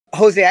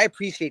Jose, I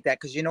appreciate that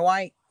because you know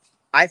why?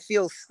 I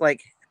feel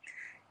like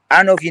I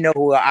don't know if you know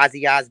who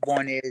Ozzy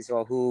Osbourne is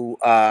or who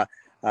um,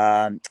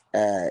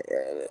 uh,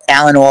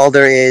 Alan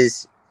Alda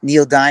is,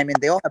 Neil Diamond.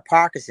 They all have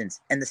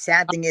Parkinson's. And the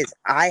sad thing is,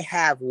 I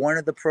have one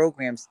of the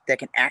programs that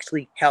can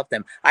actually help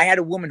them. I had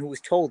a woman who was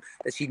told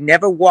that she'd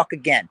never walk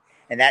again.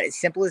 And that is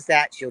simple as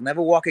that. She'll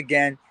never walk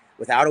again.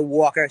 Without a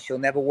walker, she'll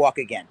never walk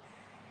again.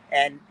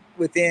 And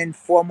within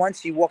 4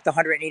 months, she walked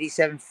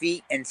 187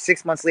 feet. And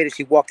 6 months later,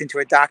 she walked into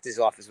her doctor's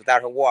office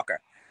without her walker.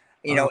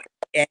 You know,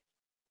 and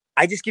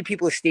I just give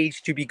people a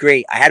stage to be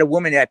great. I had a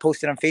woman that I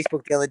posted on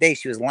Facebook the other day.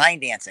 She was line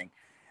dancing.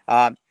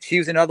 She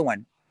was another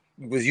one,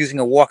 was using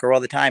a walker all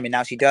the time, and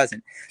now she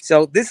doesn't.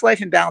 So this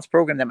Life in Balance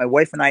program that my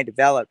wife and I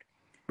developed,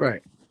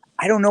 right?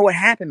 I don't know what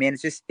happened, man.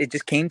 It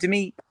just came to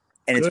me,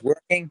 and Good. it's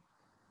working.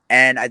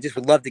 And I just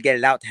would love to get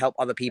it out to help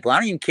other people. I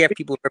don't even care if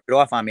people rip it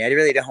off on me. I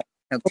really don't.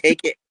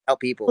 Take it,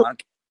 help people. I don't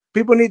care.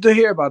 People need to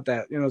hear about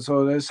that,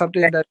 so there's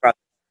something Thanks, that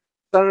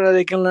brother.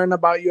 they can learn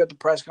about you at the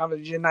press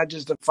conference. You're not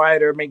just a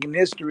fighter making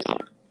history,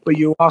 but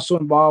you're also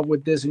involved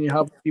with this and you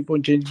help people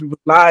and change people's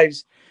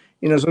lives.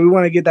 So we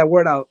want to get that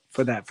word out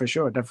for that, for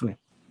sure, definitely.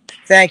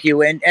 Thank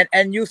you.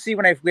 And you'll see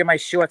when I wear my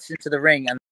shorts into the ring.